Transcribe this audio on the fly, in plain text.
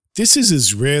This is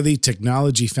Israeli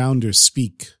Technology Founders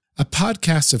Speak, a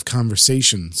podcast of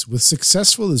conversations with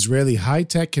successful Israeli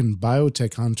high-tech and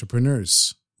biotech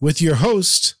entrepreneurs, with your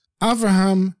host,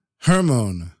 Avraham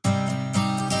Hermon.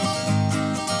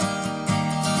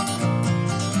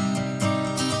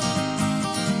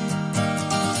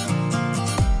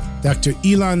 Dr.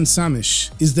 Ilan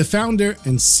Samish is the founder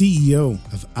and CEO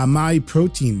of Amai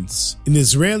Proteins, an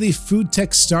Israeli food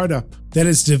tech startup that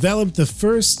has developed the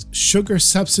first sugar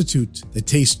substitute that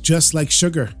tastes just like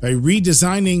sugar by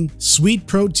redesigning sweet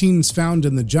proteins found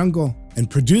in the jungle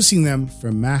and producing them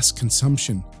for mass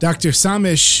consumption. Dr.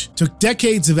 Samish took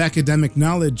decades of academic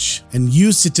knowledge and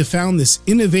used it to found this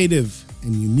innovative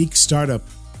and unique startup,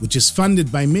 which is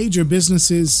funded by major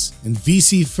businesses and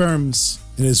VC firms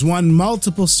and has won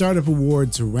multiple startup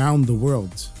awards around the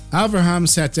world. Avraham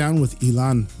sat down with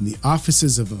Ilan in the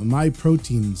offices of Amai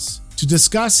Proteins to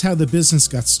discuss how the business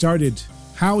got started,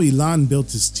 how Ilan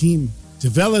built his team,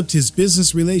 developed his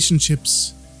business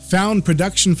relationships, found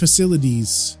production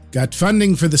facilities, got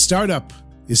funding for the startup,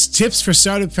 his tips for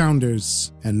startup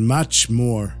founders, and much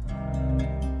more.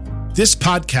 This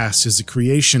podcast is a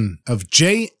creation of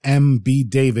JMB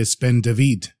Davis Ben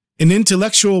David, an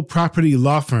intellectual property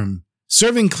law firm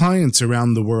serving clients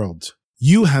around the world.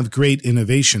 You have great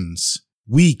innovations.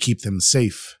 We keep them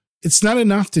safe. It's not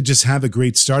enough to just have a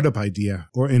great startup idea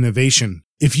or innovation.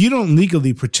 If you don't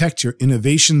legally protect your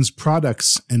innovations,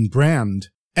 products, and brand,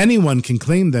 anyone can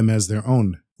claim them as their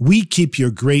own. We keep your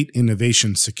great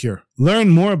innovation secure. Learn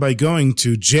more by going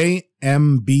to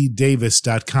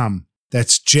jmbdavis.com.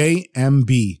 That's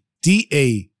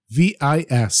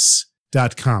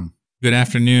jmbdavis.com. Good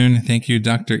afternoon. Thank you,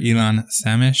 Dr. Ilan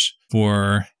Samish,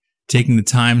 for taking the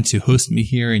time to host me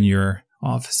here in your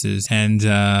offices. And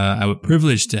I was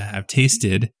privileged to have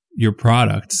tasted your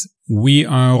products. We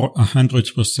are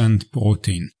 100%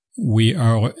 protein.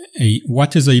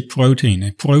 What is a protein?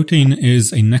 A protein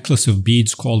is a necklace of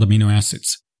beads called amino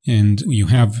acids. And you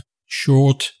have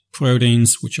short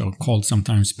proteins, which are called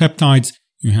sometimes peptides.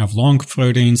 You have long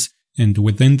proteins. And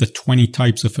within the 20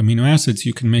 types of amino acids,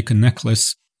 you can make a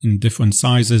necklace in different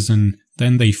sizes, and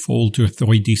then they fold to a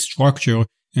 3D structure,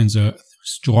 and the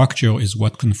structure is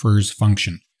what confers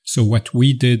function. So what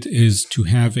we did is to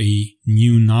have a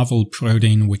new novel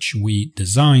protein which we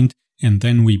designed, and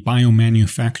then we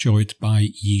biomanufacture it by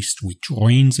yeast. We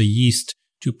drain the yeast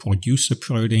to produce a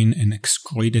protein and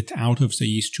excrete it out of the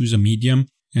yeast to the medium,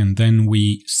 and then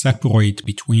we separate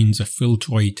between the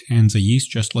filtrate and the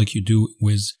yeast, just like you do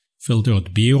with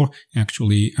filtered beer.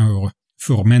 Actually, our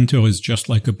fermenter is just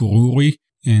like a brewery,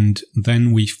 and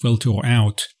then we filter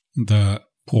out the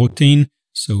protein.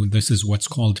 So this is what's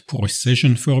called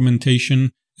precision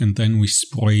fermentation, and then we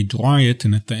spray dry it,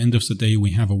 and at the end of the day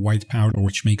we have a white powder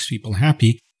which makes people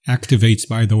happy. Activates,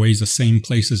 by the way, the same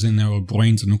places in our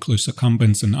brains, the nucleus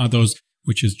accumbens and others,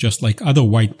 which is just like other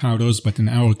white powders, but in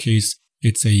our case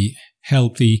it's a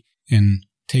healthy and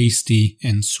tasty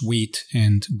and sweet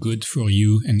and good for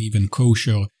you and even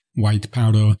kosher white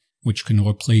powder, which can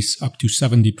replace up to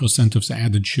 70% of the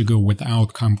added sugar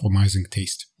without compromising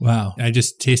taste. Wow. I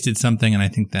just tasted something, and I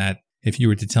think that if you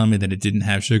were to tell me that it didn't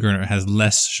have sugar or it has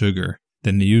less sugar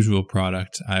than the usual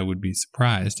product, I would be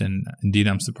surprised. And indeed,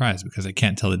 I'm surprised because I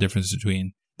can't tell the difference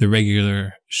between the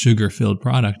regular sugar-filled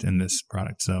product and this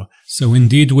product. So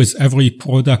indeed, with every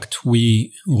product,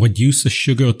 we reduce the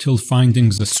sugar till finding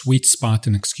the sweet spot,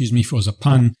 and excuse me for the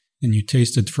pun, and you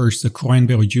tasted first the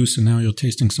cranberry juice, and now you're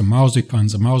tasting some marzipan.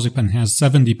 The marzipan has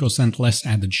 70% less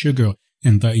added sugar,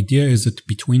 and the idea is that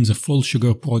between the full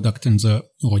sugar product and the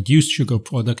reduced sugar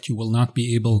product, you will not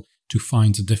be able to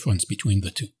find the difference between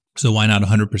the two. So why not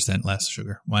 100% less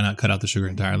sugar? Why not cut out the sugar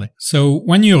entirely? So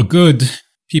when you're good,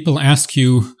 people ask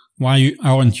you, why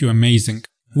aren't you amazing?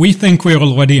 We think we're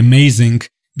already amazing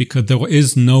because there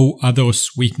is no other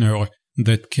sweetener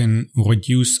that can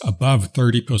reduce above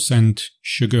 30%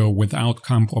 sugar without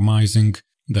compromising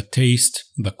the taste,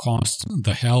 the cost,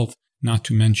 the health, not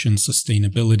to mention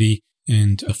sustainability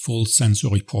and a full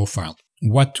sensory profile.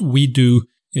 What we do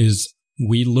is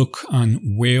we look on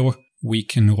where we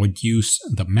can reduce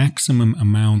the maximum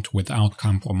amount without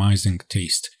compromising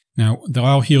taste. Now, there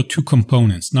are here two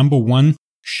components. Number one,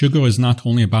 sugar is not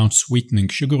only about sweetening.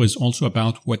 Sugar is also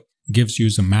about what gives you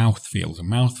the mouthfeel. The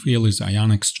mouthfeel is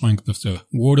ionic strength of the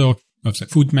water, of the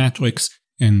food matrix,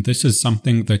 and this is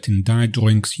something that in diet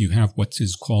drinks you have what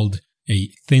is called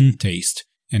a thin taste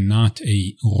and not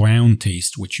a round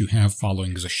taste, which you have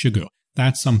following the sugar.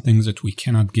 That's something that we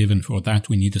cannot give, and for that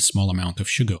we need a small amount of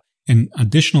sugar. An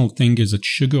additional thing is that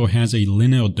sugar has a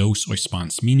linear dose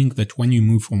response, meaning that when you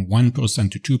move from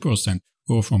 1% to 2%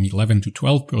 or from 11 to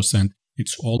 12%,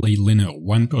 It's all a linear.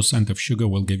 1% of sugar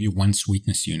will give you 1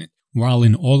 sweetness unit. While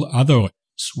in all other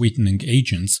sweetening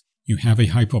agents, you have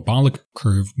a hyperbolic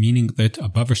curve, meaning that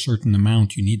above a certain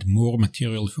amount, you need more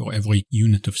material for every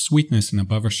unit of sweetness, and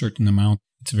above a certain amount,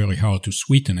 it's very hard to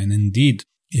sweeten. And indeed,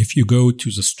 if you go to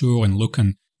the store and look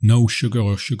on no sugar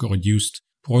or sugar-reduced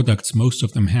products, most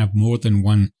of them have more than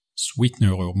one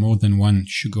sweetener or more than one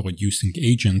sugar-reducing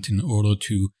agent in order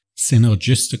to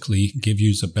synergistically give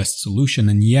you the best solution.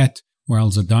 And yet,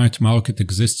 while the diet market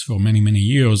exists for many, many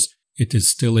years, it is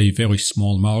still a very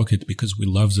small market because we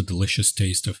love the delicious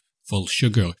taste of full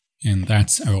sugar. And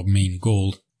that's our main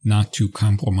goal, not to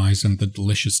compromise on the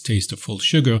delicious taste of full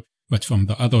sugar, but from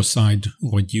the other side,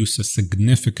 reduce a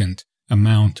significant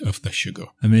amount of the sugar.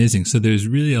 Amazing. So there's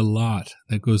really a lot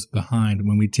that goes behind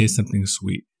when we taste something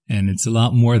sweet. And it's a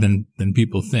lot more than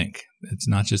people think. It's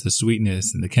not just the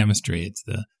sweetness and the chemistry, it's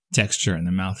the texture and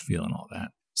the mouthfeel and all that.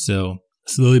 So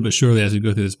slowly but surely, as we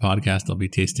go through this podcast, I'll be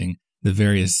tasting the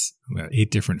various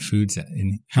 8 different foods in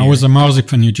here. How was the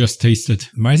marzipan you just tasted?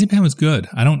 Marzipan was good.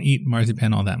 I don't eat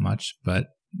marzipan all that much, but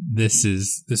this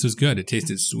was good. It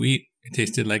tasted sweet. It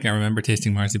tasted like I remember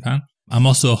tasting marzipan. I'm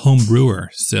also a home brewer,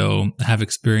 so I have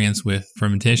experience with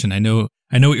fermentation. I know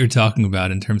what you're talking about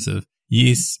in terms of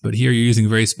yeast, but here you're using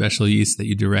very special yeast that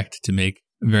you direct to make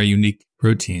very unique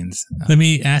proteins. Let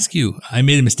me ask you, I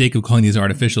made a mistake of calling these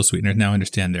artificial sweeteners. Now I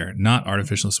understand they're not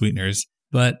artificial sweeteners,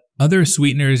 but other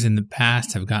sweeteners in the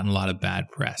past have gotten a lot of bad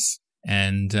press.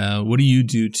 And what do you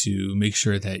do to make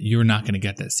sure that you're not going to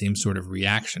get that same sort of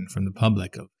reaction from the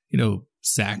public of,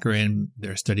 saccharin?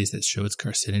 There are studies that show it's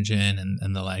carcinogen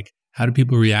and the like. How do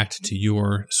people react to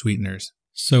your sweeteners?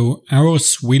 So our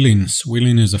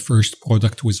Swilin is the first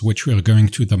product with which we are going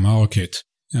to the market.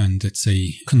 And it's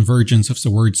a convergence of the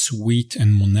word sweet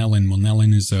and monellin.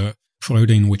 Monellin is a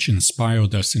protein which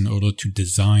inspired us in order to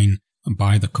design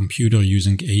by the computer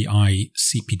using AI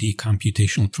CPD,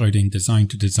 computational protein design,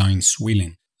 to design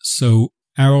Swilin. So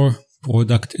our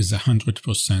product is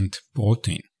 100%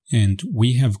 protein. And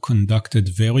we have conducted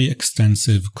very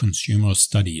extensive consumer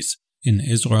studies in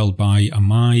Israel by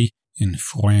Amai, in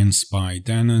France by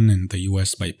Danone, in the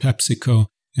US by PepsiCo,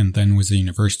 and then with the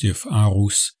University of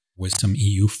Aarhus with some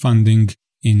EU funding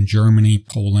in Germany,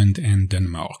 Poland, and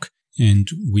Denmark. And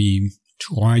we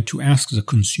try to ask the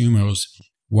consumers,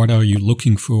 what are you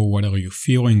looking for? What are you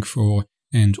feeling for?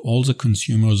 And all the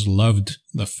consumers loved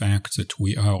the fact that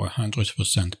we are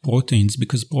 100% proteins,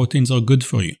 because proteins are good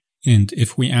for you. And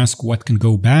if we ask what can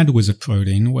go bad with a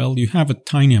protein, well, you have a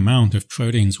tiny amount of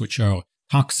proteins which are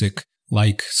toxic,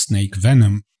 like snake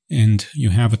venom, and you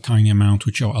have a tiny amount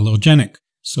which are allergenic.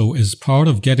 So as part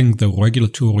of getting the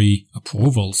regulatory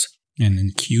approvals, and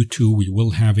in Q2 we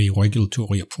will have a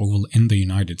regulatory approval in the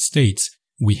United States,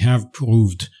 we have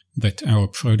proved that our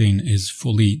protein is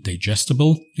fully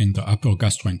digestible in the upper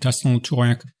gastrointestinal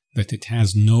tract, that it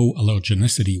has no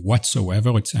allergenicity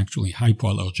whatsoever, it's actually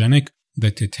hypoallergenic,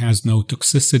 that it has no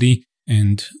toxicity,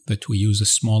 and that we use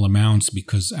small amounts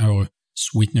because our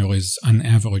sweetener is on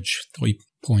average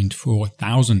 3.4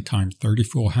 thousand times,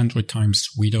 3,400 times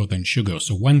sweeter than sugar.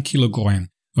 So 1 kilogram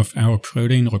of our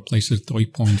protein replaces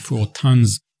 3.4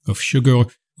 tons of sugar,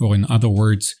 or in other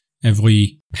words,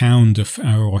 every pound of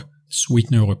our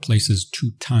sweetener replaces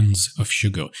 2 tons of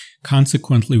sugar.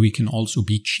 Consequently, we can also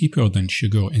be cheaper than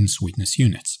sugar in sweetness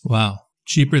units. Wow.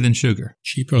 Cheaper than sugar.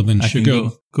 Cheaper than sugar.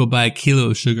 Can go buy a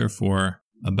kilo of sugar for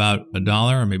about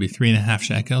 $1 or maybe 3.5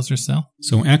 shekels or so.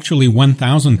 So actually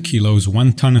 1,000 kilos,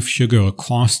 1 ton of sugar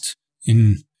cost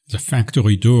in the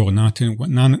factory door,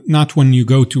 not when you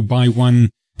go to buy one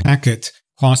packet,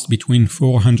 cost between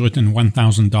 $400 and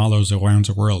 $1,000 around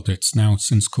the world. It's now,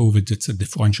 since COVID, it's a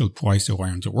differential price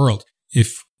around the world.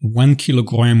 If 1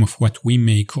 kilogram of what we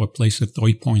make replaces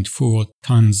 3.4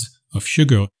 tons of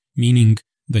sugar, meaning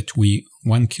that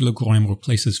 1 kilogram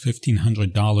replaces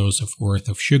 $1,500 of worth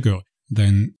of sugar,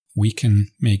 then we can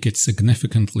make it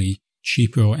significantly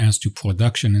cheaper as to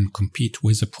production and compete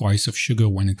with the price of sugar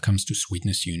when it comes to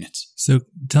sweetness units. So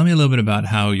tell me a little bit about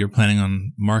how you're planning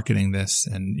on marketing this.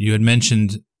 And you had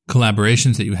mentioned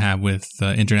collaborations that you have with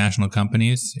international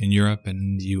companies in Europe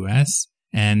and the US.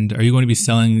 And are you going to be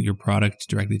selling your product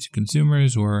directly to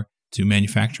consumers or to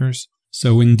manufacturers?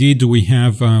 So indeed, we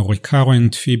have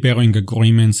recurrent fee-bearing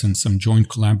agreements and some joint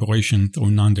collaboration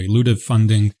through non-dilutive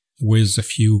funding with a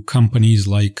few companies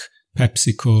like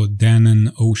PepsiCo,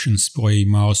 Danone, Ocean Spray,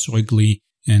 Mars Wrigley,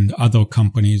 and other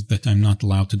companies that I'm not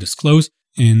allowed to disclose.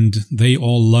 And they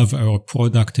all love our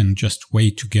product and just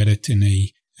wait to get it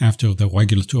after the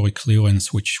regulatory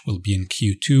clearance, which will be in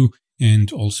Q2,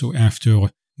 and also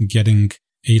after getting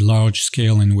a large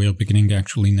scale, and we're beginning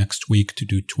actually next week to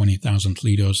do 20,000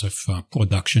 liters of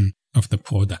production of the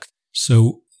product.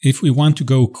 So if we want to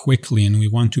go quickly and we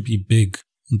want to be big,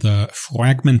 the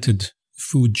fragmented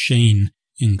food chain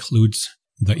includes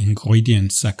the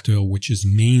ingredient sector, which is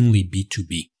mainly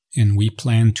B2B. And we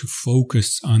plan to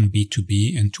focus on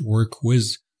B2B and to work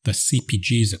with the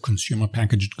CPGs, the consumer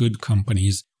packaged good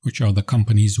companies, which are the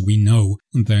companies we know,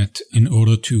 that in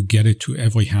order to get it to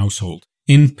every household.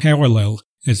 In parallel,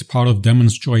 as part of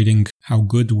demonstrating how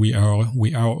good we are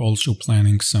also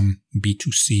planning some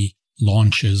B2C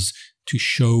launches to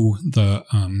show the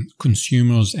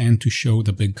consumers and to show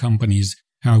the big companies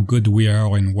how good we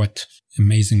are and what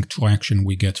amazing traction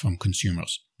we get from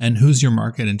consumers. And who's your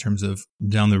market in terms of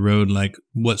down the road, like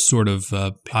what sort of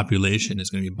population is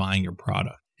going to be buying your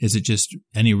product? Is it just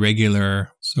any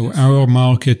regular? So our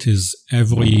market is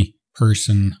every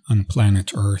person on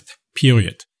planet Earth,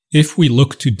 period. If we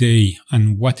look today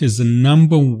on what is the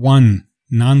number one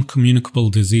non-communicable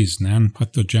disease,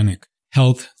 non-pathogenic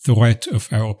health threat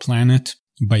of our planet,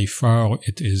 by far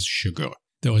it is sugar.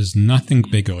 There is nothing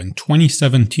bigger. In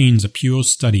 2017, the Pure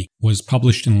study was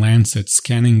published in Lancet,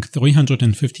 scanning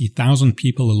 350,000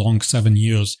 people along 7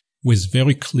 years with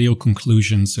very clear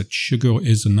conclusions that sugar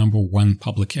is the number one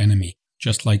public enemy,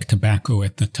 just like tobacco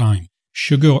at the time.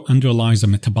 Sugar underlies a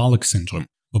metabolic syndrome,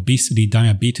 obesity,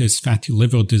 diabetes, fatty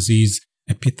liver disease,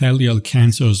 epithelial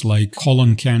cancers like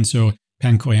colon cancer,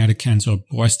 pancreatic cancer,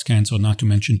 breast cancer, not to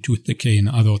mention tooth decay and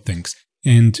other things.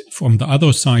 And from the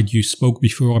other side, you spoke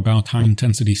before about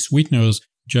high-intensity sweeteners.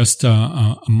 Just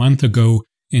a month ago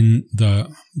in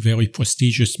the very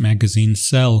prestigious magazine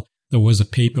Cell, there was a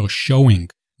paper showing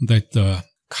that the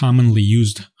commonly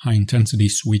used high-intensity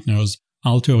sweeteners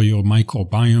alter your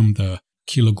microbiome, the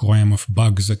kilogram of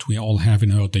bugs that we all have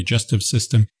in our digestive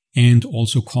system, and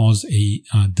also cause a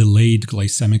delayed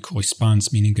glycemic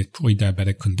response, meaning a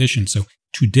pre-diabetic condition. So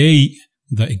today,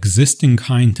 the existing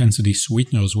high-intensity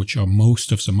sweeteners, which are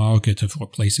most of the market of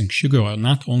replacing sugar, are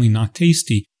not only not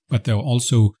tasty, but they're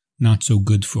also not so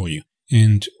good for you.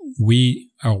 And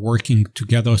we are working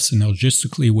together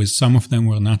synergistically with some of them.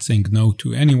 We're not saying no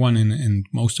to anyone, and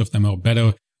most of them are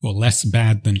better or less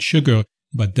bad than sugar,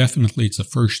 but definitely it's the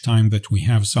first time that we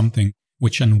have something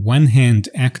which on one hand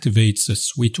activates the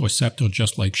sweet receptor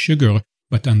just like sugar,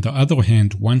 but on the other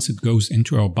hand, once it goes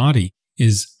into our body,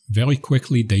 is very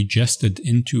quickly digested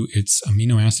into its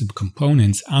amino acid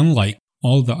components, unlike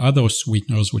all the other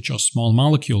sweeteners, which are small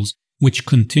molecules, which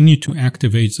continue to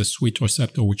activate the sweet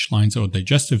receptor, which lines our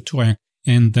digestive tract,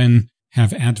 and then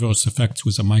have adverse effects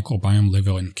with the microbiome,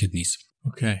 liver, and kidneys.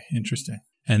 Okay, interesting.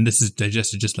 And this is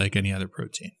digested just like any other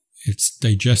protein. It's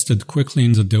digested quickly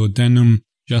in the duodenum,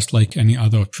 just like any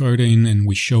other protein, and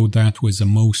we showed that with the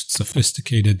most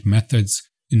sophisticated methods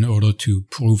in order to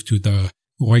prove to the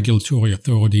regulatory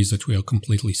authorities that we are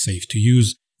completely safe to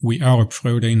use. We are a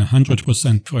protein,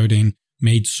 100% protein,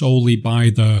 made solely by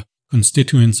the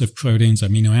constituents of proteins,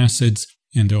 amino acids,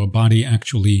 and our body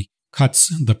actually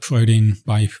cuts the protein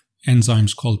by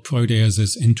enzymes called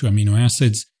proteases into amino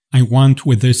acids. I want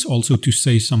with this also to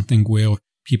say something where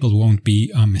people won't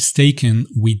be mistaken.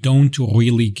 We don't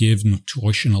really give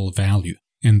nutritional value.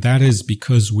 And that is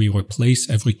because we replace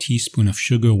every teaspoon of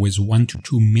sugar with 1 to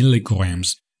 2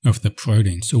 milligrams of the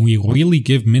protein. So we really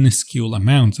give minuscule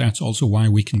amounts. That's also why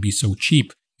we can be so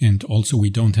cheap. And also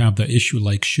we don't have the issue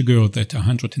like sugar that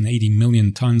 180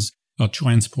 million tons are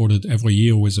transported every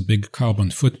year with a big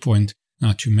carbon footprint,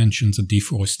 not to mention the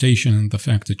deforestation and the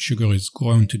fact that sugar is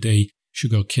grown today,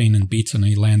 sugar cane and beets on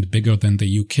a land bigger than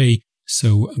the UK.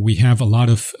 So we have a lot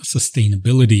of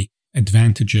sustainability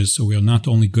advantages. So we are not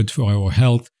only good for our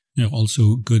health, we're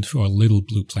also good for our little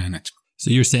blue planet. So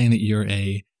you're saying that you're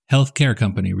a healthcare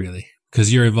company, really,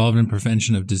 because you're involved in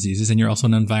prevention of diseases, and you're also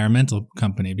an environmental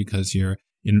company because you're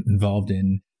involved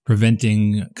in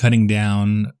preventing, cutting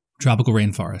down tropical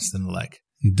rainforests and the like.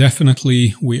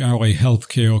 Definitely, we are a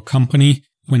healthcare company.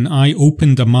 When I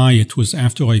opened AMAI, it was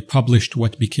after I published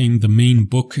what became the main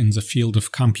book in the field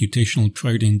of computational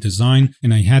protein design,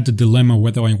 and I had the dilemma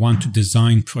whether I want to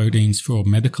design proteins for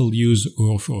medical use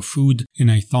or for food,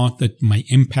 and I thought that my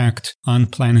impact on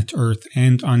planet Earth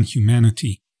and on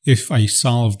humanity, if I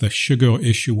solve the sugar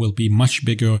issue, will be much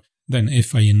bigger than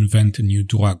if I invent a new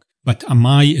drug. But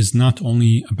AMAI is not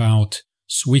only about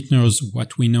sweeteners.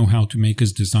 What we know how to make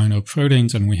is designer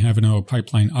proteins, and we have in our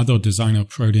pipeline other designer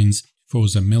proteins for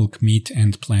the milk, meat,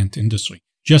 and plant industry.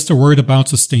 Just a word about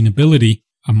sustainability.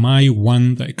 AMAI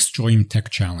won the Extreme Tech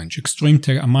Challenge. Extreme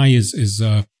Tech, AMAI is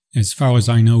as far as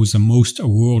I know, the most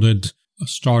awarded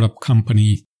startup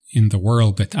company in the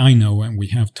world that I know, and we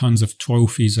have tons of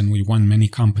trophies and we won many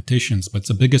competitions. But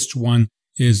the biggest one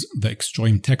is the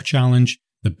Extreme Tech Challenge,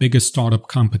 the biggest startup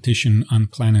competition on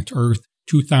planet Earth.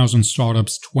 2,000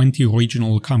 startups, 20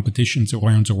 regional competitions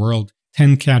around the world,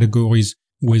 10 categories,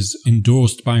 was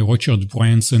endorsed by Richard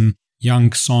Branson,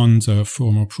 Yang Son, the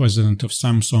former president of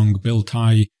Samsung, Bill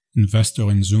Tai, investor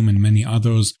in Zoom, and many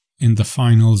others. In the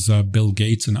finals, Bill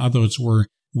Gates and others were.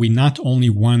 We not only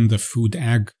won the food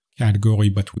ag category,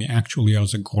 but we actually are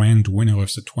the grand winner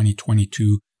of the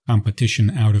 2022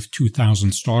 competition out of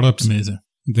 2,000 startups. Amazing.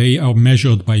 They are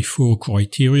measured by 4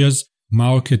 criteria: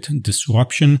 market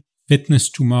disruption, fitness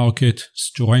to market,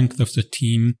 strength of the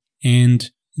team, and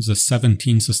the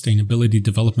 17 sustainability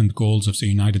development goals of the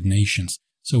United Nations.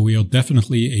 So we are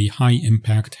definitely a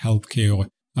high-impact healthcare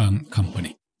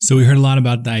company. So we heard a lot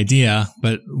about the idea,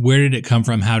 but where did it come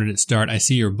from? How did it start? I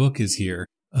see your book is here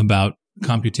about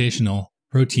computational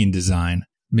protein design.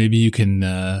 Maybe you can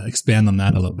expand on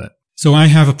that a little bit. So I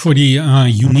have a pretty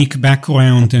unique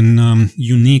background, and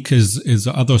unique is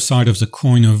the other side of the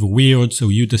coin of weird. So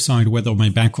you decide whether my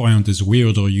background is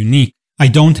weird or unique. I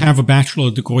don't have a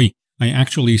bachelor degree. I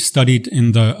actually studied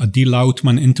in the Adi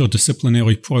Lautman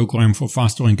Interdisciplinary Program for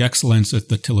Fostering Excellence at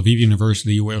the Tel Aviv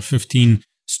University, where 15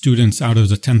 students out of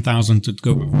the 10,000 that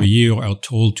go every year are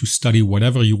told to study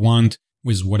whatever you want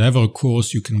with whatever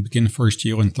course. You can begin first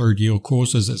year and third year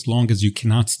courses as long as you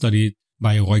cannot study it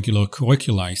by a regular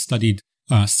curricula. I studied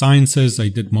sciences. I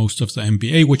did most of the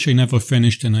MBA, which I never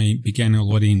finished, and I began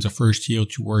already in the first year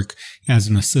to work as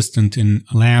an assistant in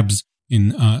labs, in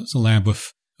the lab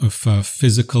of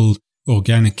physical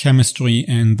organic chemistry,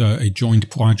 and a joint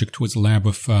project with the lab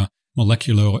of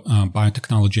molecular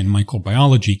biotechnology and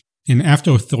microbiology. And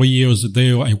after 3 years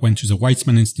there, I went to the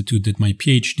Weizmann Institute, did my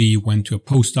PhD, went to a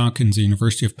postdoc in the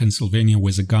University of Pennsylvania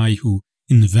with a guy who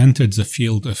invented the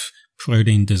field of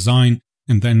protein design,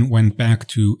 and then went back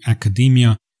to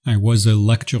academia. I was a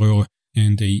lecturer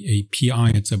and a PI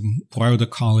at the Browder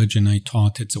College, and I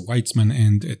taught at the Weizmann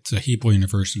and at the Hebrew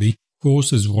University.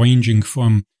 Courses ranging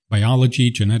from biology,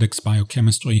 genetics,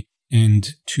 biochemistry,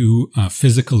 and to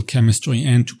physical chemistry,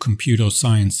 and to computer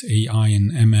science, AI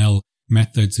and ML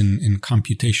methods in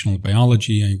computational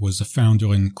biology. I was a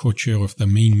founder and co-chair of the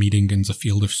main meeting in the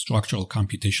field of structural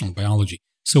computational biology.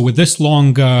 So with this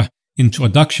long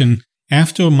introduction,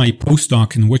 after my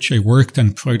postdoc in which I worked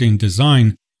on protein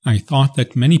design, I thought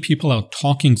that many people are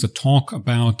talking the talk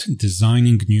about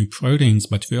designing new proteins,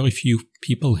 but very few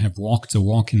people have walked the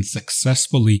walk and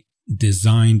successfully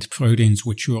designed proteins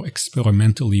which were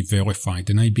experimentally verified.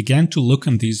 And I began to look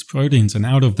on these proteins, and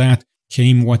out of that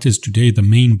came what is today the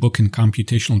main book in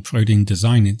computational protein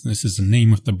design. This is the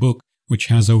name of the book, which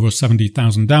has over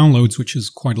 70,000 downloads, which is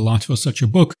quite a lot for such a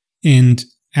book. And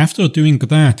after doing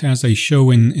that, as I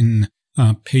show in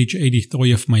page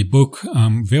 83 of my book,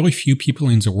 very few people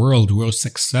in the world were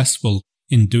successful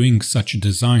in doing such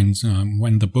designs.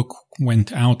 When the book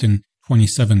went out in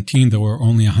 2017, there were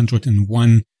only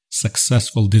 101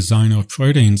 successful designer of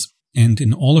proteins, and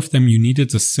in all of them you needed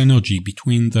the synergy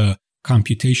between the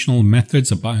computational methods,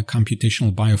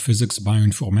 computational biophysics,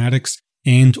 bioinformatics,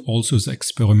 and also the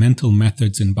experimental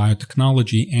methods in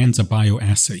biotechnology and the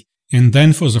bioassay. And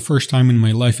then for the first time in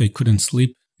my life I couldn't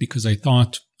sleep, because I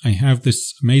thought, I have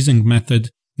this amazing method,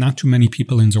 not too many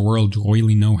people in the world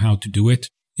really know how to do it,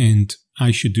 and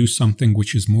I should do something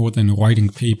which is more than writing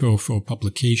paper for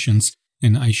publications,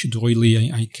 and I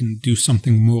can do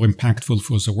something more impactful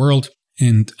for the world.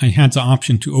 And I had the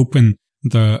option to open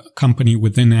the company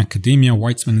within academia,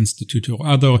 Weizmann Institute or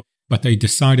other, but I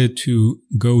decided to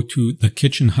go to the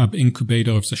Kitchen Hub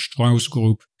incubator of the Strauss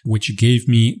Group, which gave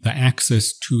me the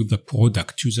access to the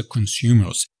product, to the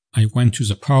consumers. I went to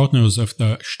the partners of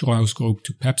the Strauss Group,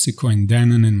 to PepsiCo and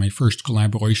Danone, and my first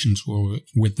collaborations were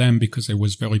with them because I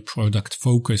was very product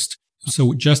focused.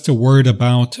 So just a word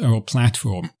about our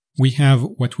platform. We have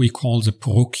what we call the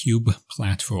ProCube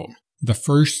platform. The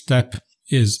first step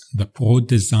is the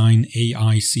ProDesign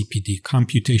AI CPD,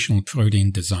 computational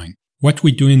protein design. What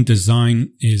we do in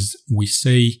design is we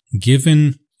say,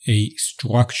 given a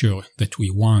structure that we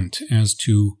want as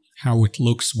to how it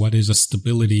looks, what is a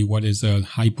stability, what is a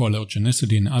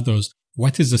hypoallergenicity, and others,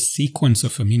 what is a sequence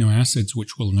of amino acids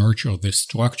which will nurture this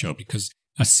structure? Because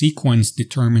a sequence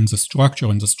determines a structure,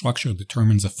 and the structure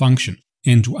determines a function.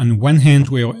 And on one hand,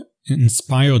 we are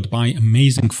inspired by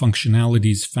amazing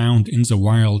functionalities found in the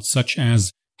wild, such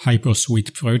as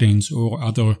hypersweet proteins or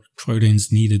other proteins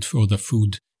needed for the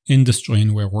food industry.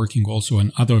 And we're working also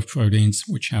on other proteins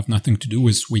which have nothing to do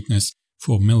with sweetness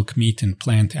for milk, meat, and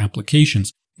plant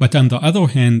applications. But on the other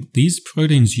hand, these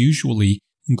proteins usually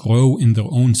grow in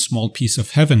their own small piece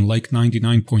of heaven, like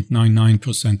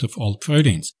 99.99% of all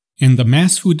proteins. And the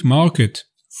mass food market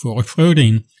for a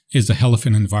protein is a hell of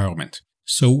an environment.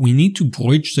 So we need to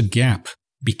bridge the gap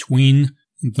between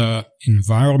the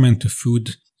environment of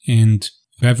food and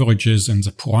beverages and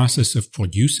the process of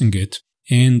producing it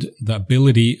and the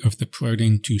ability of the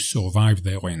protein to survive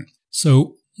therein.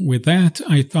 So with that,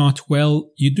 I thought,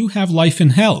 well, you do have life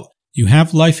in hell. You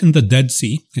have life in the Dead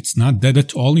Sea. It's not dead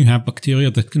at all. You have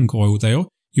bacteria that can grow there.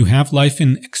 You have life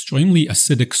in extremely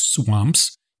acidic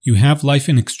swamps. You have life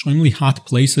in extremely hot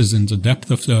places in the depth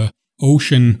of the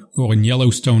ocean or in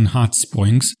Yellowstone hot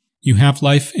springs. You have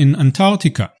life in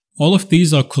Antarctica. All of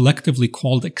these are collectively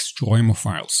called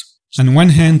extremophiles. On one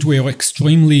hand, we are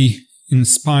extremely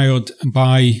inspired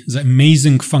by the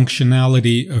amazing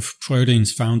functionality of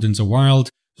proteins found in the wild.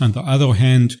 On the other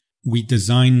hand, we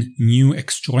design new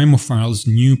extremophiles,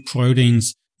 new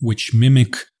proteins which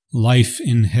mimic life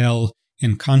in hell,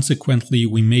 and consequently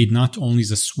we made not only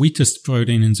the sweetest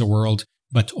protein in the world,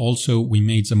 but also we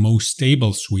made the most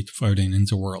stable sweet protein in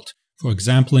the world. For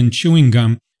example, in chewing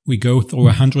gum, we go through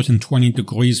 120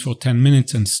 degrees for 10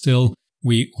 minutes and still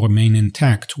we remain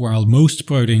intact, while most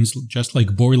proteins, just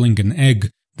like boiling an egg,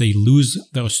 they lose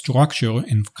their structure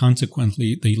and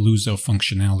consequently they lose their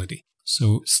functionality.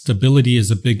 So stability is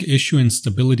a big issue, and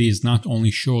stability is not only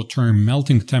short-term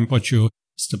melting temperature,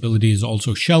 stability is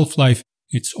also shelf life.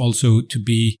 It's also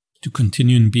to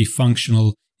continue and be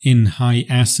functional in high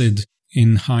acid,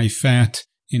 in high fat,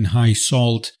 in high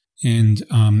salt, and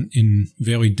in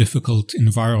very difficult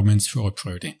environments for a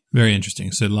protein. Very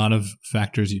interesting. So a lot of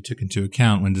factors you took into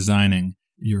account when designing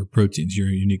your proteins, your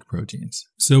unique proteins.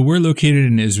 So we're located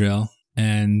in Israel,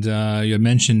 and you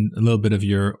mentioned a little bit of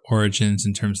your origins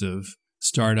in terms of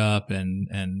startup and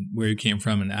where you came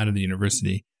from and out of the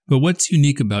university. But what's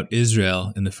unique about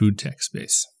Israel in the food tech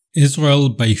space? Israel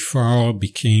by far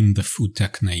became the food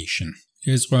tech nation.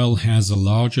 Israel has the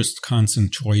largest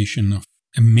concentration of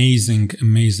amazing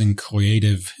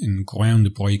creative and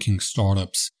groundbreaking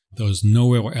startups. There's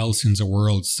nowhere else in the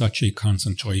world such a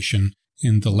concentration.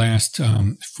 In the last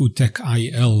Food Tech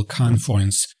IL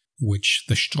conference, which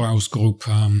the Strauss Group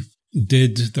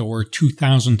did, there were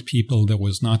 2,000 people. There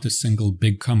was not a single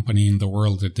big company in the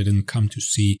world that didn't come to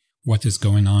see what is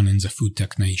going on in the food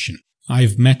tech nation.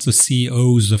 I've met the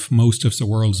CEOs of most of the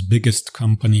world's biggest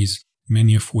companies,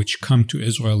 many of which come to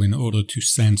Israel in order to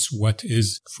sense what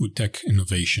is food tech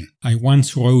innovation. I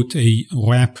once wrote a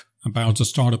rap about the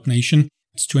startup nation.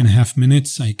 It's 2.5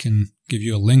 minutes. I can give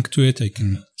you a link to it. I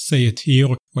can say it here,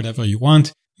 whatever you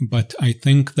want. But I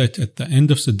think that at the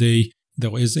end of the day,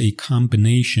 there is a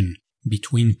combination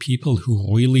between people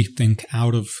who really think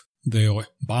out of their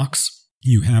box.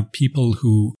 You have people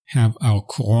who are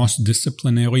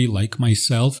cross-disciplinary, like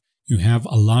myself. You have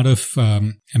a lot of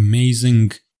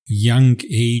amazing young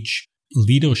age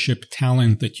leadership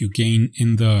talent that you gain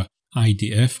in the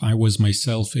IDF. I was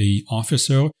myself an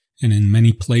officer, and in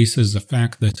many places, the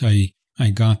fact that I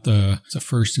got the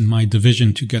first in my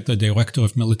division to get the Director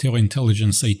of Military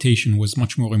Intelligence citation was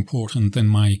much more important than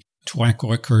my track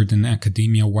record in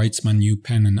academia, Weizmann,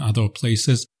 UPenn, and other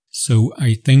places. So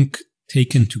I think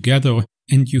taken together,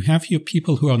 and you have here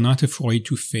people who are not afraid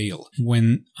to fail.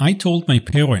 When I told my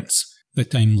parents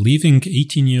that I'm leaving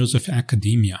 18 years of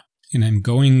academia and I'm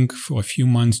going for a few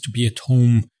months to be at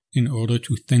home in order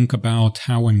to think about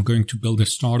how I'm going to build a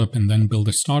startup and then build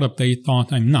a startup, they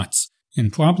thought I'm nuts.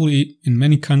 And probably in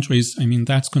many countries,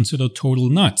 that's considered total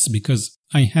nuts because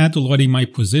I had already my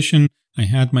position, I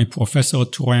had my professor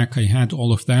track, I had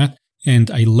all of that, and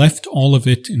I left all of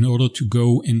it in order to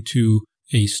go into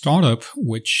a startup,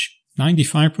 which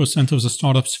 95% of the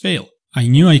startups fail. I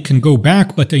knew I can go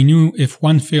back, but I knew if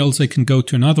one fails, I can go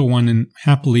to another one, and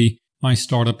happily, my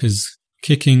startup is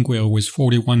kicking, where it was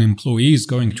 41 employees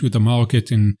going to the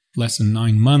market in less than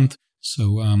 9 months.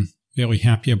 So very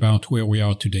happy about where we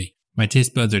are today. My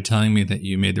taste buds are telling me that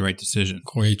you made the right decision.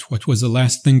 Great. What was the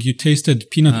last thing you tasted?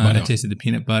 Peanut butter. I tasted the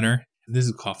peanut butter. This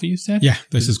is coffee, you said? Yeah,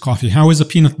 this is coffee. How is the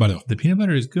peanut butter? The peanut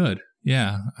butter is good.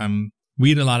 Yeah.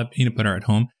 We eat a lot of peanut butter at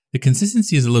home. The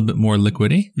consistency is a little bit more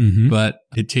liquidy, but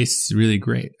it tastes really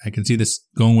great. I can see this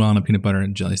going well on a peanut butter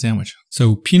and jelly sandwich.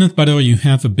 So peanut butter, you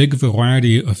have a big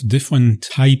variety of different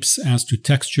types as to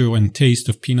texture and taste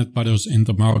of peanut butters in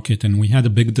the market, and we had a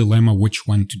big dilemma which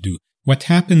one to do. What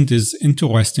happened is,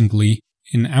 interestingly,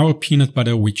 in our peanut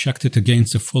butter, we checked it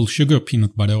against a full sugar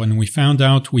peanut butter, and we found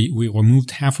out we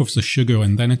removed half of the sugar,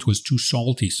 and then it was too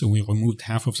salty, so we removed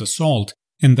half of the salt,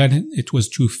 and then it was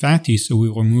too fatty, so we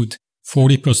removed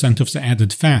 40% of the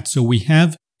added fat. So we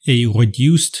have a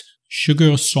reduced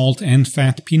sugar, salt, and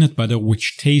fat peanut butter,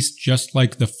 which tastes just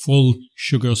like the full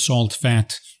sugar, salt,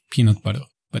 fat peanut butter.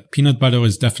 But peanut butter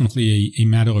is definitely a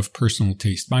matter of personal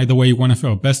taste. By the way, one of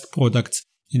our best products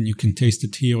and you can taste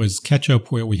it here, is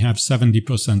ketchup, where we have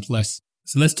 70% less.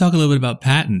 So let's talk a little bit about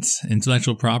patents,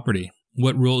 intellectual property.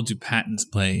 What role do patents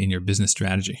play in your business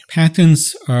strategy?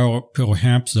 Patents are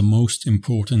perhaps the most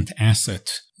important asset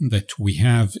that we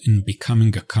have in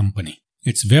becoming a company.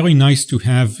 It's very nice to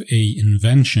have an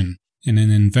invention, and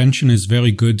an invention is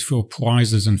very good for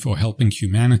prizes and for helping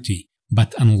humanity.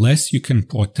 But unless you can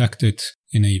protect it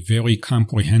in a very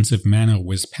comprehensive manner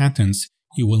with patents,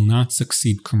 you will not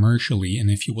succeed commercially. And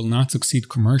if you will not succeed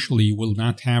commercially, you will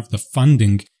not have the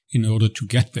funding in order to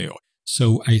get there.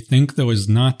 So I think there is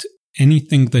not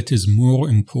anything that is more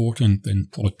important than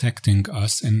protecting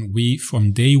us. And we,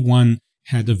 from day one,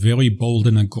 had a very bold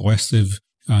and aggressive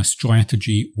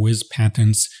strategy with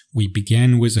patents. We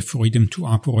began with a freedom to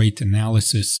operate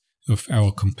analysis of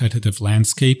our competitive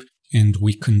landscape, and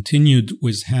we continued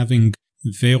with having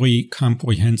very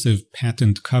comprehensive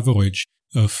patent coverage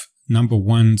of, number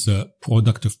one, the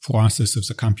productive process of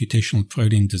the computational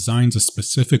protein designs, a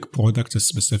specific product, a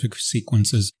specific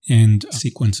sequences, and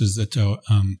sequences that are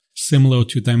similar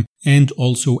to them, and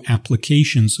also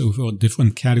applications over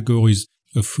different categories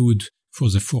of food for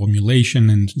the formulation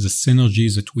and the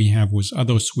synergies that we have with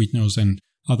other sweeteners and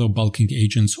other bulking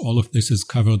agents. All of this is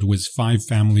covered with 5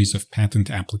 families of patent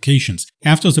applications.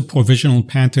 After the provisional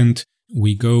patent,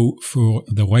 we go for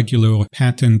the regular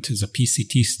patent, the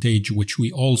PCT stage, which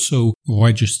we also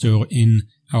register in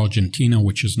Argentina,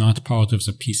 which is not part of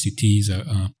the PCT,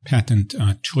 the patent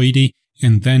treaty.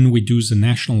 And then we do the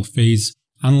national phase.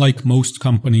 Unlike most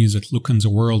companies that look in the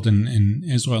world in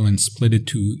Israel and split it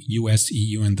to US,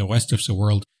 EU, and the rest of the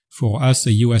world, for us,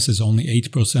 the US is only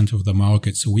 8% of the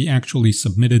market. So we actually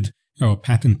submitted our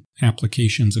patent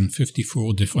applications in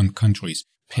 54 different countries,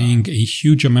 paying a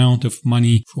huge amount of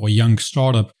money for a young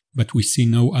startup, but we see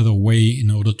no other way in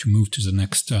order to move to the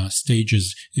next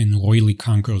stages and really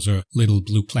conquer the little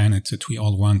blue planet that we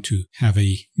all want to have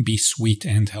be sweet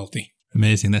and healthy.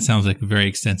 Amazing. That sounds like a very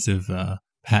extensive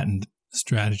patent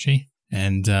strategy.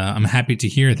 And I'm happy to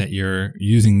hear that you're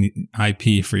using the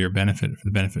IP for your benefit, for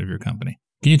the benefit of your company.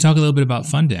 Can you talk a little bit about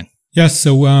funding? Yes.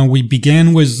 So we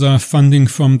began with funding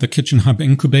from the Kitchen Hub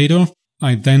Incubator.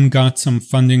 I then got some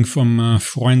funding from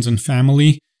friends and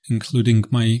family, including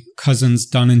my cousins,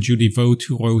 Don and Judy Vogt,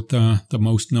 who wrote the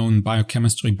most known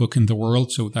biochemistry book in the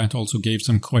world. So that also gave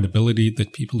some credibility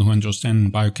that people who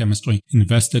understand biochemistry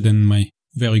invested in my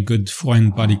very good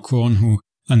friend, Buddy Korn, who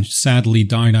sadly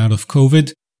died out of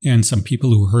COVID, and some people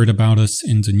who heard about us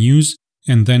in the news.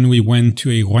 And then we went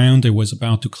to a round. I was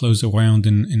about to close a round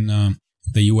in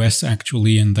the US,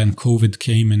 actually, and then COVID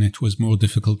came, and it was more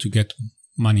difficult to get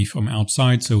money from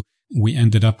outside. So we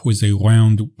ended up with a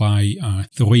round by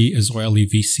 3 Israeli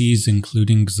VCs,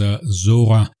 including the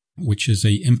Zora, which is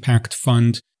a impact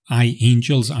fund,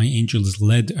 iAngels. iAngels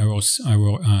led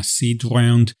our seed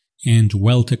round, and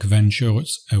Welltech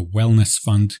Ventures, a wellness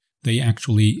fund. They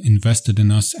actually invested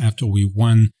in us after we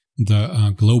won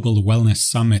the Global Wellness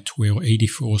Summit, where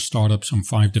 84 startups from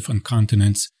 5 different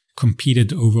continents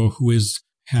competed over who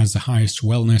has the highest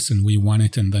wellness, and we won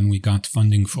it, and then we got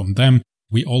funding from them.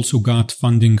 We also got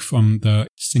funding from the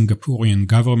Singaporean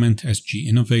government, SG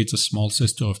Innovates, a small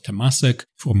sister of Temasek,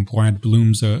 from Brad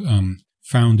Bloom, the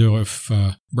founder of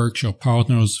Berkshire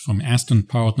Partners, from Aston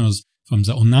Partners, from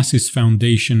the Onassis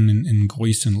Foundation in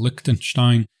Greece and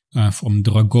Liechtenstein, from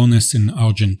Dragones in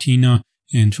Argentina,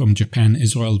 and from Japan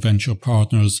Israel Venture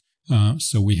Partners.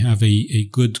 So we have a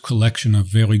good collection of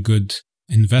very good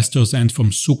investors, and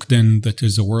from Sukden, that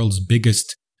is the world's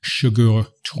biggest sugar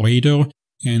trader,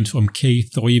 and from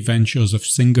K3 Ventures of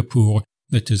Singapore,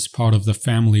 that is part of the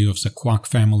family of the Kwok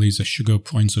families, the sugar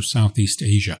prince of Southeast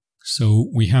Asia. So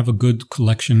we have a good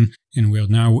collection, and we're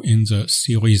now in the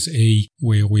Series A,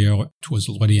 where it was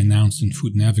already announced in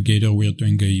Food Navigator. We're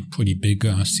doing a pretty big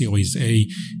Series A,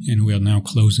 and we are now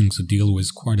closing the deal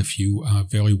with quite a few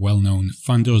very well-known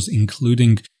funders,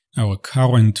 including our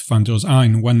current funders.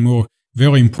 And one more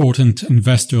very important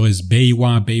investor is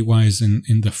BayWa. BayWa is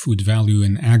in the food value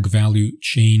and ag value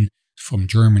chain from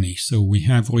Germany. So we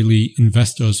have really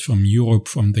investors from Europe,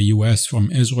 from the US, from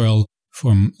Israel,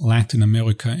 from Latin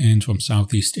America, and from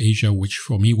Southeast Asia, which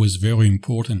for me was very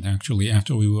important, actually,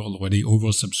 after we were already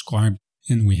oversubscribed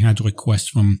and we had requests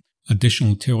from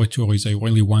additional territories. I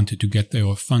really wanted to get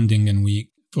their funding, and we,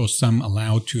 for some,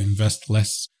 allowed to invest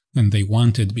less than they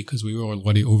wanted because we were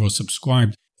already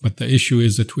oversubscribed. But the issue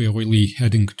is that we are really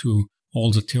heading to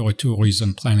all the territories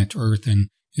on planet Earth, and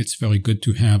it's very good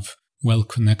to have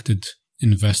well-connected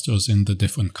investors in the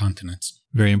different continents.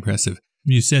 Very impressive.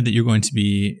 You said that you're going to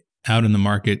be out in the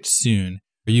market soon.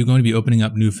 Are you going to be opening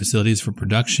up new facilities for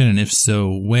production? And if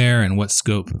so, where and what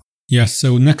scope? Yes,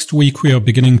 so next week we are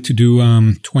beginning to do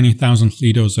 20,000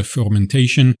 liters of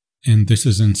fermentation, and this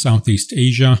is in Southeast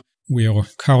Asia. We are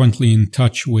currently in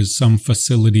touch with some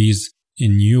facilities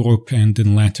in Europe and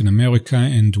in Latin America,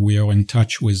 and we are in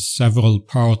touch with several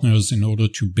partners in order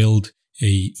to build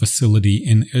a facility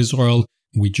in Israel.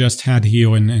 We just had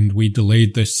here, and we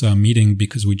delayed this meeting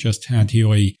because we just had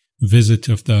here a visit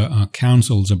of the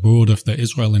council, the board of the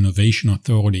Israel Innovation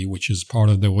Authority, which is part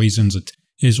of the reasons that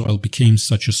Israel became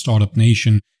such a startup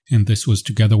nation, and this was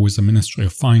together with the Ministry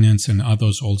of Finance and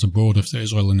others, all the board of the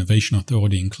Israel Innovation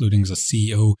Authority, including the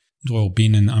CEO, Dror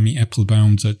Bin, and Ami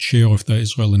Applebaum, the chair of the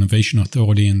Israel Innovation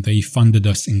Authority, and they funded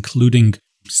us, including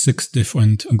 6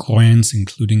 different grants,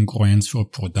 including grants for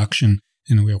production,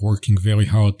 and we are working very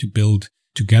hard to build,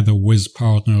 together with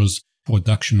partners,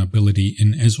 production ability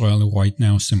in Israel. Right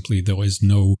now, simply there is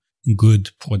no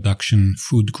good production,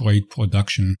 food-grade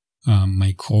production,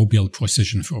 microbial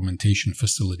precision fermentation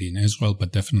facility in Israel,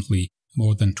 but definitely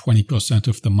more than 20%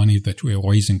 of the money that we are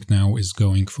raising now is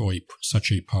going for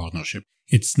such a partnership.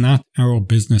 It's not our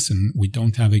business, and we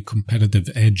don't have a competitive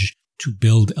edge to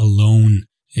build alone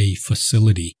a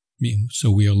facility. So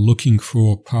we are looking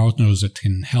for partners that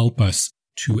can help us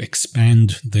to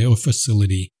expand their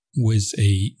facility with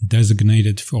a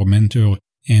designated fermenter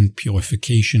and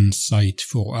purification site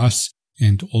for us,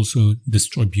 and also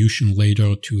distribution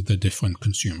later to the different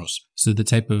consumers. So the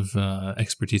type of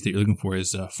expertise that you're looking for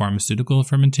is pharmaceutical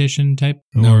fermentation type?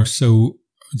 No, so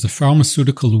the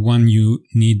pharmaceutical one, you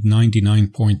need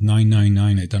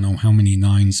 99.999, I don't know how many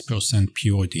 9%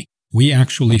 purity. We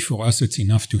actually, for us, it's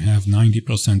enough to have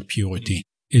 90% purity.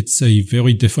 It's a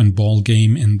very different ball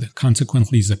game, and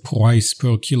consequently the price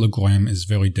per kilogram is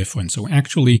very different. So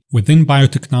actually, within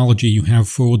biotechnology, you have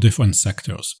 4 different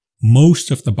sectors. Most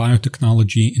of the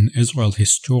biotechnology in Israel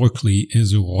historically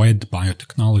is red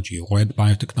biotechnology. Red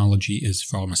biotechnology is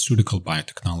pharmaceutical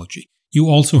biotechnology. You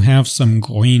also have some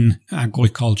green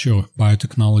agriculture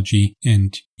biotechnology,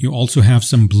 and you also have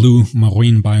some blue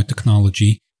marine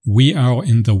biotechnology. We are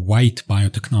in the white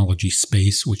biotechnology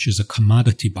space, which is a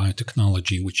commodity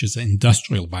biotechnology, which is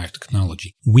industrial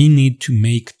biotechnology. We need to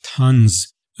make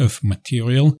tons of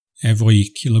material. Every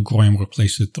kilogram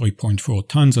replaces 3.4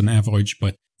 tons on average,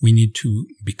 but we need to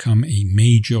become a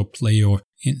major player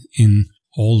in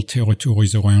all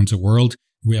territories around the world.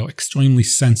 We are extremely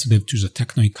sensitive to the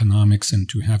techno-economics and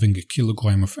to having a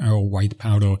kilogram of our white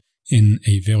powder in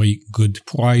a very good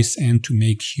price and to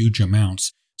make huge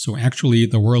amounts. So actually,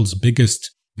 the world's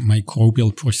biggest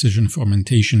microbial precision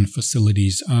fermentation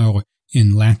facilities are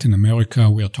in Latin America.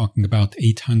 We are talking about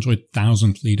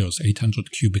 800,000 liters,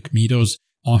 800 cubic meters.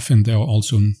 Often they're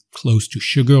also close to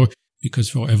sugar,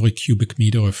 because for every cubic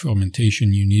meter of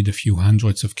fermentation, you need a few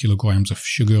hundreds of kilograms of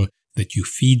sugar that you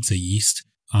feed the yeast.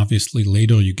 Obviously,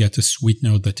 later you get a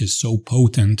sweetener that is so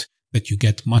potent that you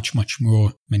get much, much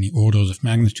more, many orders of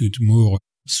magnitude more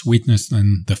sweetness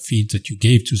than the feed that you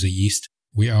gave to the yeast.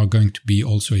 We are going to be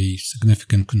also a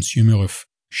significant consumer of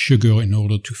sugar in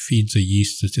order to feed the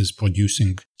yeast that is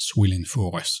producing Swilin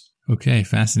for us. Okay,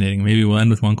 fascinating. Maybe we'll end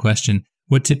with one question.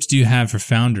 What tips do you have for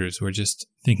founders who are just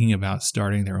thinking about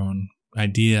starting their own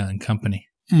idea and company?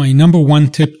 My number one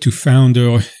tip to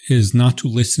founder is not to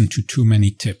listen to too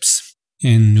many tips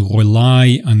and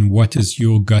rely on what is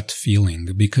your gut feeling,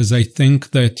 because I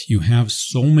think that you have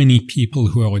so many people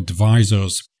who are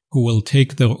advisors who will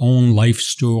take their own life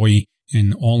story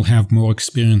and all have more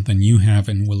experience than you have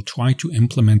and will try to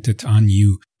implement it on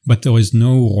you. But there is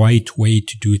no right way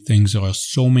to do things. There are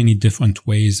so many different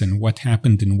ways, and what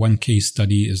happened in one case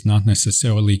study is not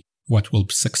necessarily what will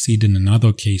succeed in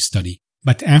another case study.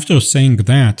 But after saying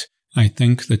that, I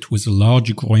think that with a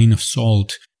large grain of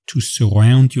salt, to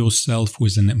surround yourself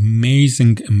with an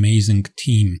amazing, amazing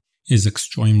team is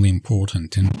extremely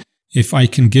important. And if I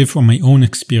can give from my own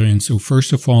experience, so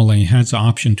first of all, I had the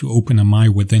option to open AMAI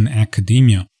within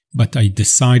academia, but I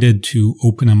decided to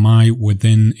open AMAI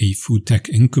within a food tech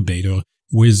incubator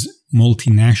with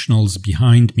multinationals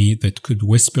behind me that could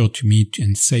whisper to me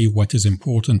and say what is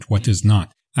important, what is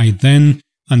not. I then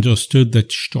understood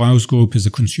that Strauss Group is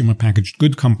a consumer packaged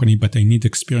good company, but I need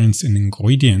experience in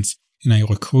ingredients, and I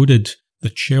recruited the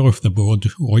chair of the board,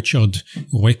 Richard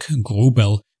Rick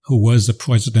Grubel, who was the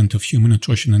president of Human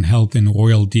Nutrition and Health in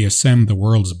Royal DSM, the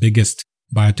world's biggest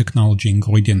biotechnology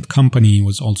ingredient company. He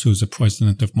was also the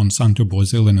president of Monsanto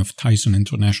Brazil and of Tyson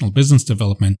International Business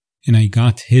Development. And I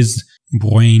got his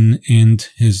brain and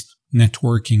his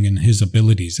networking and his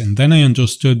abilities. And then I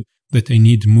understood that I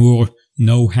need more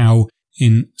know-how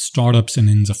in startups and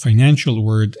in the financial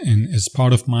world. And as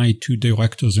part of my 2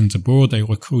 directors in the board, I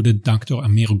recruited Dr.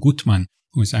 Amir Gutman,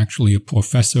 who is actually a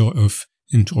professor of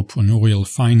entrepreneurial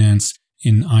finance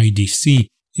in IDC.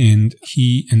 And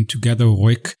he and together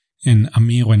Rick and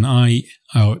Amir and I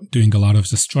are doing a lot of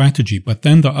the strategy. But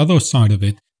then the other side of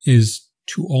it is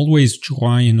to always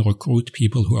try and recruit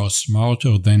people who are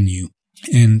smarter than you.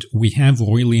 And we have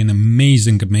really an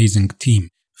amazing team.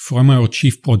 From our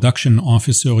Chief Production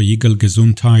Officer, Yigal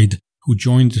Gesundheit, who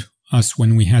joined us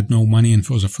when we had no money and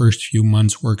for the first few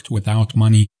months worked without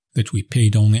money that we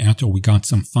paid only after we got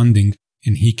some funding.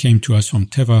 And he came to us from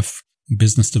Teva,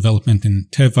 business development in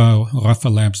Teva, Rafa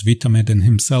Labs, Vitamed, and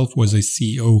himself was a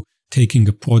CEO taking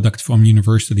a product from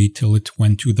university till it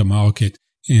went to the market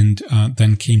and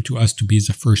then came to us to be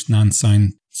the first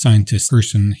non-scientist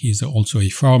person. He's also a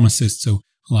pharmacist, so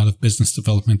a lot of business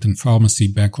development and pharmacy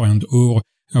background. Or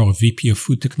our VP of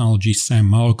Food Technology, Sam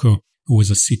Marco, who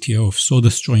was a CTO of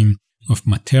SodaStream, of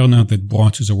Materna that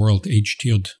brought to the world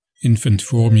age-tiered infant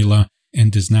formula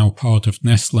and is now part of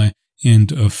Nestle,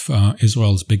 and of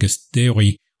Israel's biggest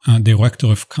dairy, director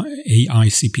of AI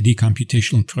CPD,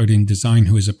 Computational Protein Design,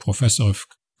 who is a professor of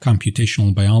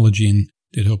computational biology and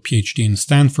did her PhD in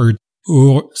Stanford,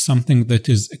 or something that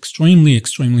is extremely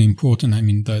important. I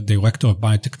mean, the director of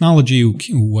biotechnology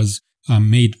who was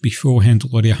made beforehand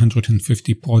already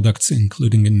 150 products,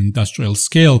 including an industrial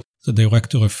scale, the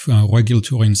director of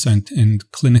regulatory and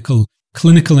clinical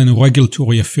and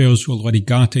regulatory affairs who already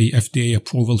got a FDA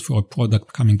approval for a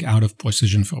product coming out of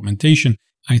precision fermentation.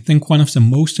 I think one of the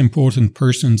most important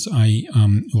persons I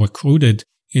recruited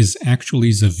is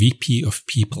actually the VP of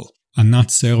people, Anat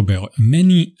Serber.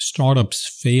 Many startups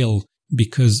fail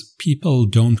because people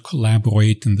don't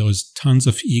collaborate and there's tons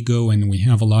of ego, and we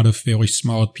have a lot of very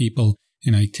smart people.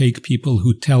 And I take people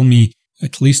who tell me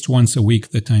at least once a week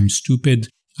that I'm stupid.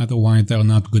 Otherwise, they're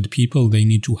not good people. They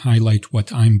need to highlight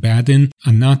what I'm bad in.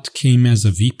 Anat came as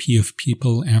a VP of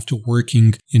people after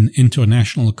working in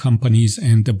international companies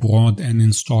and abroad and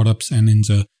in startups and in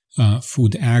the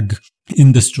food ag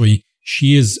industry.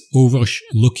 She is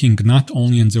overlooking not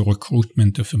only in the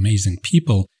recruitment of amazing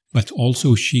people, but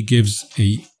also she gives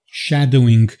a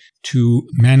shadowing to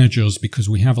managers, because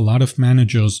we have a lot of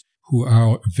managers who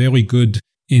are very good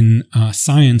in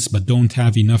science but don't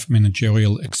have enough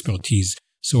managerial expertise.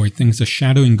 So I think the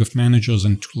shadowing of managers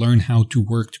and to learn how to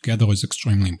work together is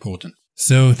extremely important.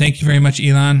 So thank you very much,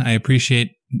 Ilan. I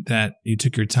appreciate that you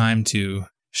took your time to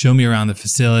show me around the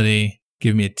facility,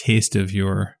 give me a taste of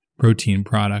your protein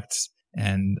products,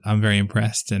 and I'm very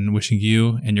impressed and wishing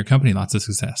you and your company lots of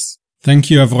success.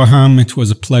 Thank you, Avraham. It was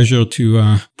a pleasure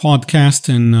to podcast,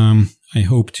 and I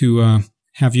hope to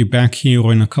have you back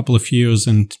here in a couple of years.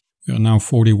 And we are now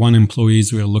 41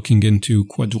 employees. We are looking into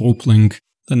quadrupling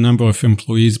the number of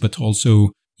employees, but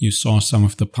also you saw some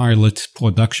of the pilot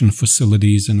production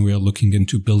facilities, and we are looking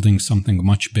into building something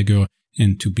much bigger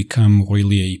and to become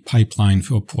really a pipeline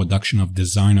for production of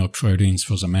designer proteins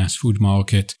for the mass food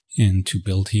market, and to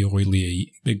build here really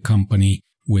a big company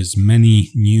with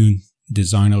many new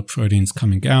designer proteins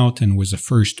coming out, and with the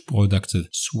first product, the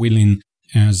Swilin,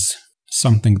 as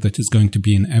something that is going to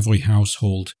be in every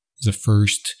household, the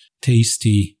first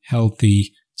tasty,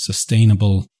 healthy,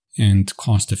 sustainable, and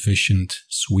cost-efficient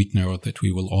sweetener that we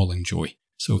will all enjoy.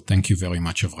 So thank you very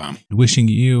much, Avram. Wishing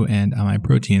you and Amai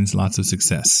Proteins lots of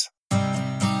success.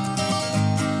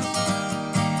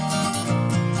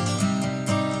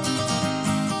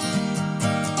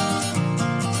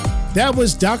 That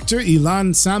was Dr.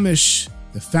 Ilan Samish,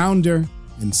 the founder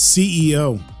and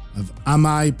CEO of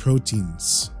Amai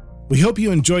Proteins. We hope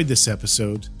you enjoyed this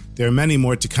episode. There are many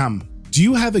more to come. Do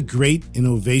you have a great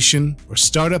innovation or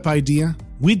startup idea?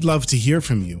 We'd love to hear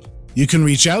from you. You can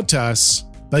reach out to us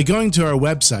by going to our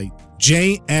website,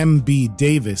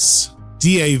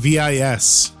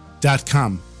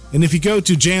 jmbdavis.com. And if you go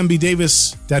to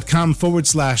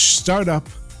jmbdavis.com/startup,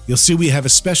 you'll see we have a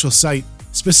special site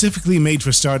specifically made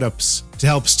for startups to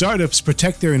help startups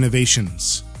protect their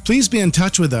innovations. Please be in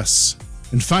touch with us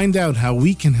and find out how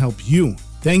we can help you.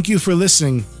 Thank you for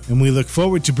listening, and we look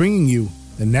forward to bringing you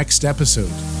the next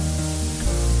episode.